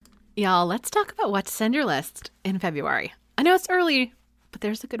Y'all, let's talk about what to send your list in February. I know it's early, but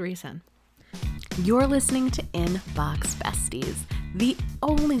there's a good reason. You're listening to Inbox Besties, the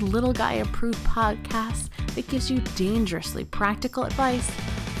only little guy approved podcast that gives you dangerously practical advice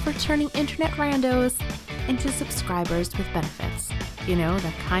for turning internet randos into subscribers with benefits. You know,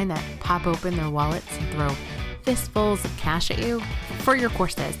 the kind that pop open their wallets and throw fistfuls of cash at you for your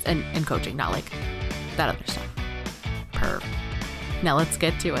courses and coaching, not like that other stuff. Perv. Now let's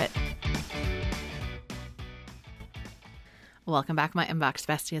get to it. Welcome back, my Inbox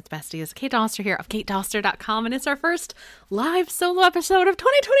Besties. Kate Doster here of katedoster.com, and it's our first live solo episode of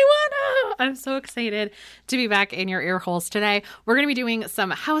 2021. Oh, I'm so excited to be back in your ear holes today. We're going to be doing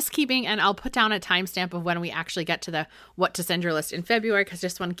some housekeeping, and I'll put down a timestamp of when we actually get to the what to send your list in February, because I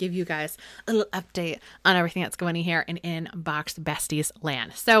just want to give you guys a little update on everything that's going on here in Inbox Besties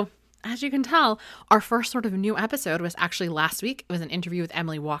land. So, as you can tell, our first sort of new episode was actually last week. It was an interview with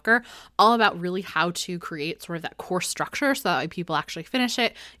Emily Walker, all about really how to create sort of that course structure so that way people actually finish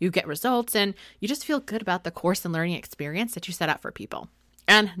it, you get results, and you just feel good about the course and learning experience that you set up for people.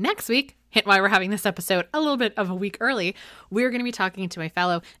 And next week, hint why we're having this episode a little bit of a week early, we're going to be talking to my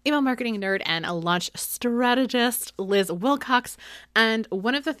fellow email marketing nerd and a launch strategist, Liz Wilcox. And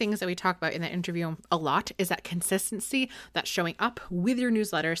one of the things that we talk about in that interview a lot is that consistency, that showing up with your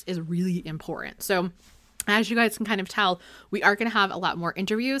newsletters is really important. So as you guys can kind of tell, we are going to have a lot more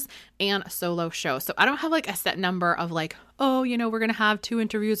interviews and solo shows. So I don't have like a set number of like, oh, you know, we're going to have 2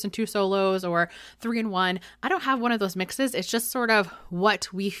 interviews and 2 solos or 3 in 1. I don't have one of those mixes. It's just sort of what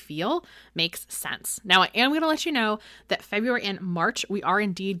we feel makes sense. Now, I am going to let you know that February and March, we are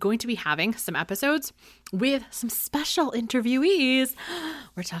indeed going to be having some episodes with some special interviewees.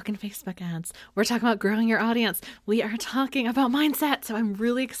 We're talking Facebook ads. We're talking about growing your audience. We are talking about mindset. So I'm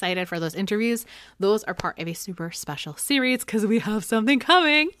really excited for those interviews. Those are part of a super special series because we have something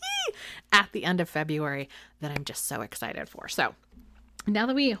coming at the end of February that I'm just so excited for. So now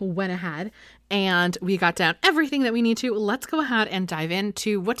that we went ahead and we got down everything that we need to, let's go ahead and dive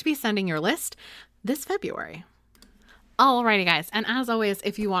into what to be sending your list this February. Alrighty, guys. And as always,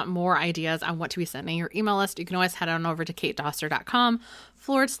 if you want more ideas on what to be sending your email list, you can always head on over to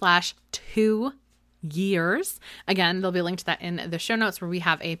katedoster.com/2 years. Again, there'll be a link to that in the show notes where we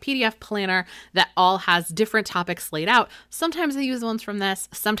have a PDF planner that all has different topics laid out. Sometimes I use the ones from this.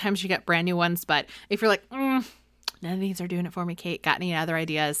 Sometimes you get brand new ones. But if you're like, none of these are doing it for me, Kate, got any other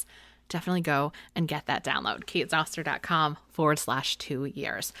ideas? Definitely go and get that download. katedoster.com/2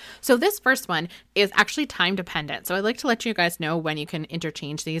 years. So this first one is actually time dependent. So I'd like to let you guys know when you can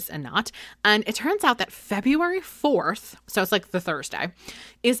interchange these and not. And it turns out that February 4th, so it's like the Thursday,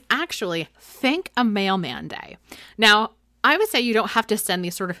 is actually Thank a Mailman Day. Now, I would say you don't have to send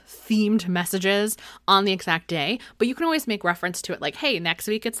these sort of themed messages on the exact day, but you can always make reference to it like, hey, next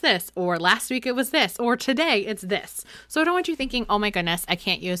week it's this, or last week it was this, or today it's this. So I don't want you thinking, oh my goodness, I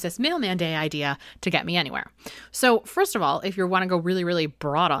can't use this Mailman Day idea to get me anywhere. So first of all, if you want to go really, really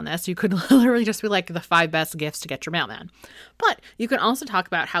broad on this, you could literally just be like the 5 best gifts to get your mailman. But you can also talk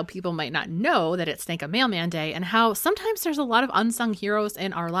about how people might not know that it's Thank a Mailman Day and how sometimes there's a lot of unsung heroes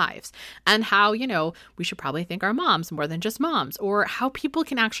in our lives and how, you know, we should probably thank our moms more than just moms, or how people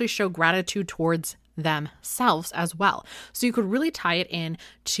can actually show gratitude towards themselves as well. So you could really tie it in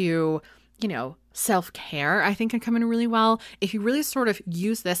to, you know, self-care, I think can come in really well. If you really sort of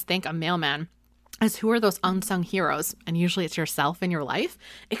use this Thank a Mailman as who are those unsung heroes, and usually it's yourself in your life,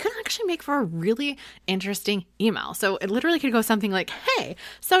 it could actually make for a really interesting email. So it literally could go something like, hey,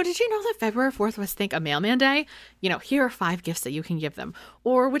 so did you know that February 4th was Thank a Mailman Day? You know, here are 5 gifts that you can give them.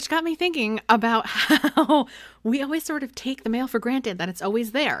 Or which got me thinking about how we always sort of take the mail for granted that it's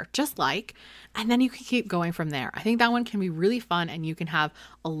always there, just like, and then you can keep going from there. I think that one can be really fun and you can have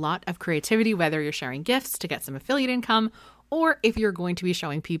a lot of creativity, whether you're sharing gifts to get some affiliate income, or if you're going to be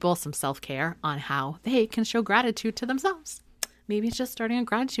showing people some self-care on how they can show gratitude to themselves. Maybe it's just starting a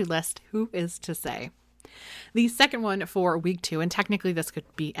gratitude list. Who is to say? The second one for week 2, and technically this could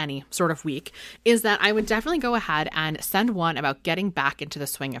be any sort of week, is that I would definitely go ahead and send one about getting back into the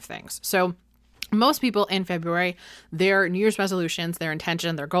swing of things. So most people in February, their New Year's resolutions, their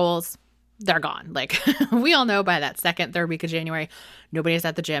intention, their goals, they're gone. Like we all know by that second, third week of January, nobody's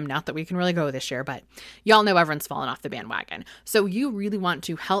at the gym. Not that we can really go this year, but y'all know everyone's fallen off the bandwagon. So you really want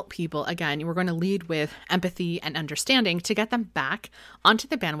to help people. Again, we're going to lead with empathy and understanding to get them back onto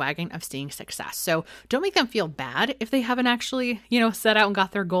the bandwagon of seeing success. So don't make them feel bad if they haven't actually, set out and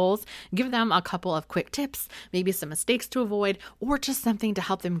got their goals. Give them a couple of quick tips, maybe some mistakes to avoid, or just something to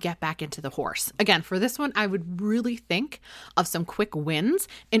help them get back into the horse. Again, for this one, I would really think of some quick wins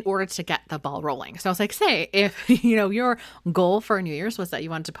in order to get the ball rolling. So I was like, say if, your goal for New Year's was that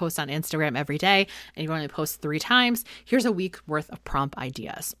you wanted to post on Instagram every day and you only post 3 times, here's a week worth of prompt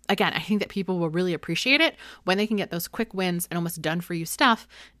ideas. Again, I think that people will really appreciate it when they can get those quick wins and almost done for you stuff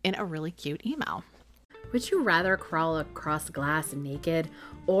in a really cute email. Would you rather crawl across glass naked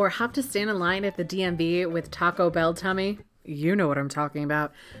or have to stand in line at the DMV with Taco Bell tummy? You know what I'm talking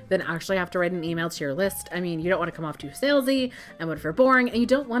about. Then actually have to write an email to your list. I mean, you don't want to come off too salesy and what if you're boring, and you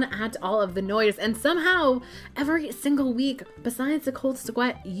don't want to add to all of the noise. And somehow, every single week, besides the cold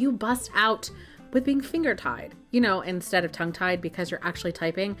sweat, you bust out with being finger tied, instead of tongue tied because you're actually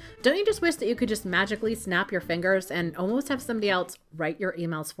typing. Don't you just wish that you could just magically snap your fingers and almost have somebody else write your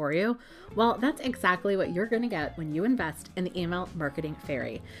emails for you? Well, that's exactly what you're going to get when you invest in the Email Marketing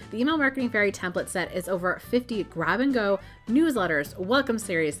Fairy. The Email Marketing Fairy template set is over 50 grab and go newsletters, welcome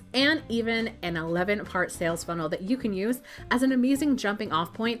series, and even an 11-part sales funnel that you can use as an amazing jumping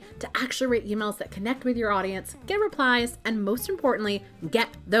off point to actually write emails that connect with your audience, get replies, and most importantly, get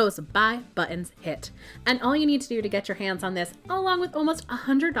those buy buttons hit. And all you need to do to get your hands on this, along with almost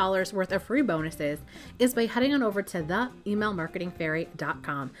 $100 worth of free bonuses, is by heading on over to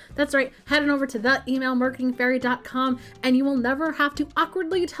theemailmarketingfairy.com. That's right, head on over to theemailmarketingfairy.com and you will never have to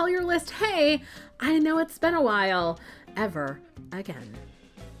awkwardly tell your list, hey, I know it's been a while, ever again.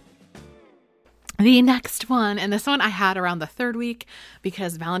 The next one, and this one I had around the 3rd week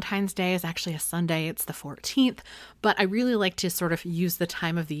because Valentine's Day is actually a Sunday. It's the 14th, but I really like to sort of use the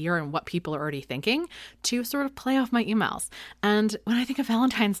time of the year and what people are already thinking to sort of play off my emails. And when I think of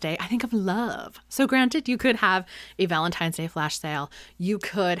Valentine's Day, I think of love. So granted, you could have a Valentine's Day flash sale. You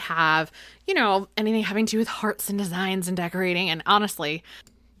could have, anything having to do with hearts and designs and decorating. And honestly,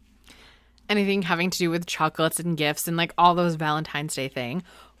 anything having to do with chocolates and gifts and like all those Valentine's Day thing.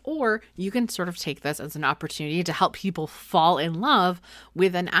 Or you can sort of take this as an opportunity to help people fall in love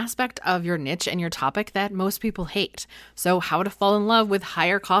with an aspect of your niche and your topic that most people hate. So how to fall in love with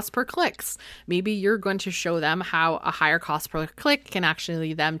higher cost per clicks. Maybe you're going to show them how a higher cost per click can actually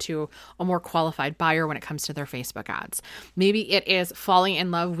lead them to a more qualified buyer when it comes to their Facebook ads. Maybe it is falling in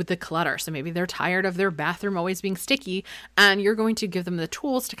love with the clutter. So maybe they're tired of their bathroom always being sticky and you're going to give them the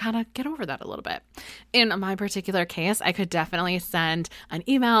tools to kind of get over that a little bit. In my particular case, I could definitely send an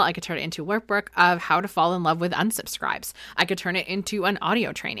email. I could turn it into a workbook of how to fall in love with unsubscribes. I could turn it into an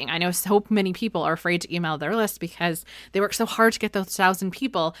audio training. I know so many people are afraid to email their list because they work so hard to get those 1,000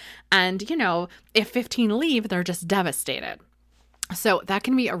 people. And, if 15 leave, they're just devastated. So that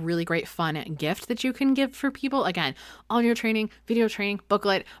can be a really great fun gift that you can give for people. Again, audio training, video training,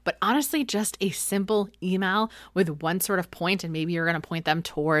 booklet, but honestly, just a simple email with one sort of point, and maybe you're going to point them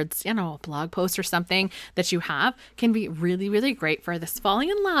towards, a blog post or something that you have, can be really, really great for this falling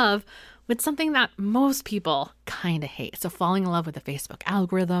in love with something that most people kind of hate. So falling in love with the Facebook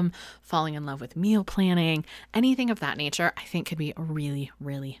algorithm, falling in love with meal planning, anything of that nature, I think could be a really,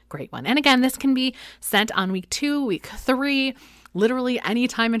 really great one. And again, this can be sent on week 2, week 3, literally any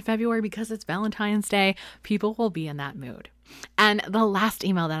time in February because it's Valentine's Day. People will be in that mood. And the last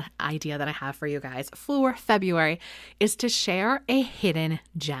idea that I have for you guys for February is to share a hidden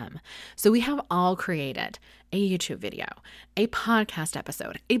gem. So we have all created a YouTube video, a podcast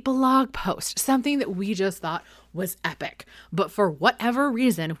episode, a blog post, something that we just thought was epic. But for whatever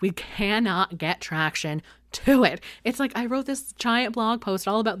reason, we cannot get traction to it. It's like I wrote this giant blog post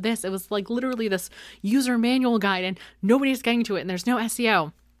all about this. It was like literally this user manual guide and nobody's getting to it and there's no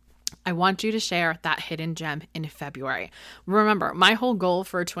SEO. I want you to share that hidden gem in February. Remember, my whole goal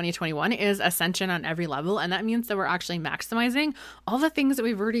for 2021 is ascension on every level, and that means that we're actually maximizing all the things that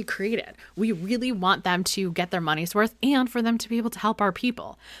we've already created. We really want them to get their money's worth and for them to be able to help our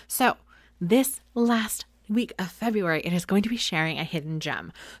people. So this last week of February, it is going to be sharing a hidden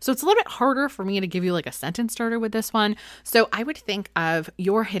gem. So it's a little bit harder for me to give you like a sentence starter with this one. So I would think of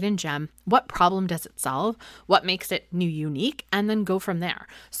your hidden gem. What problem does it solve? What makes it unique? And then go from there.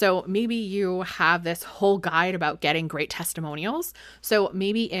 So maybe you have this whole guide about getting great testimonials. So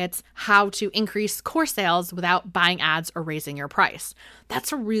maybe it's how to increase course sales without buying ads or raising your price.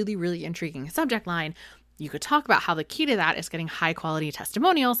 That's a really, really intriguing subject line. You could talk about how the key to that is getting high quality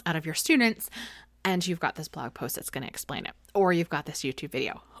testimonials out of your students. And you've got this blog post that's going to explain it, or you've got this YouTube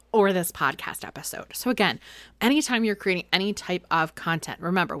video or this podcast episode. So again, anytime you're creating any type of content,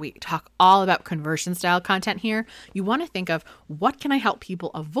 remember, we talk all about conversion style content here. You want to think of what can I help people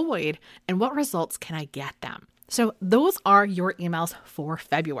avoid and what results can I get them? So those are your emails for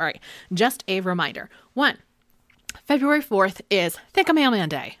February. Just a reminder. 1, February 4th is Think a Mailman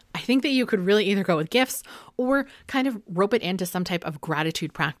Day. I think that you could really either go with gifts or kind of rope it into some type of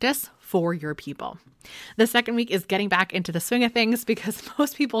gratitude practice for your people. The second week is getting back into the swing of things because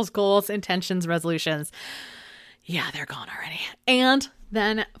most people's goals, intentions, resolutions, they're gone already. And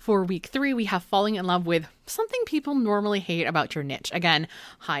then for week 3, we have falling in love with something people normally hate about your niche. Again,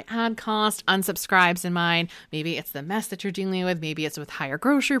 high ad cost, unsubscribes in mind. Maybe it's the mess that you're dealing with. Maybe it's with higher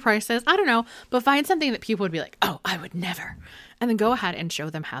grocery prices. I don't know. But find something that people would be like, oh, I would never. And then go ahead and show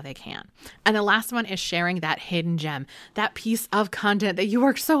them how they can. And the last one is sharing that hidden gem, that piece of content that you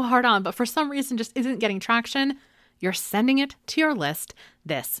worked so hard on, but for some reason just isn't getting traction. You're sending it to your list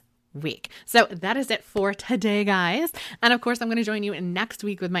this week. So that is it for today, guys. And of course, I'm going to join you next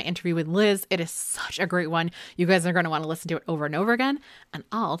week with my interview with Liz. It is such a great one. You guys are going to want to listen to it over and over again, and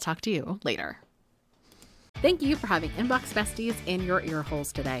I'll talk to you later. Thank you for having Inbox Besties in your ear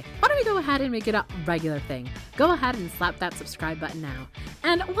holes today. Why don't we go ahead and make it a regular thing? Go ahead and slap that subscribe button now.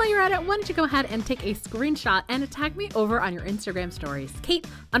 And while you're at it, why don't you go ahead and take a screenshot and tag me over on your Instagram stories,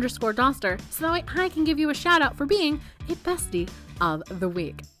 Kate_Doster, so that way I can give you a shout out for being a bestie of the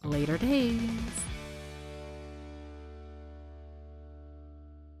week. Later days.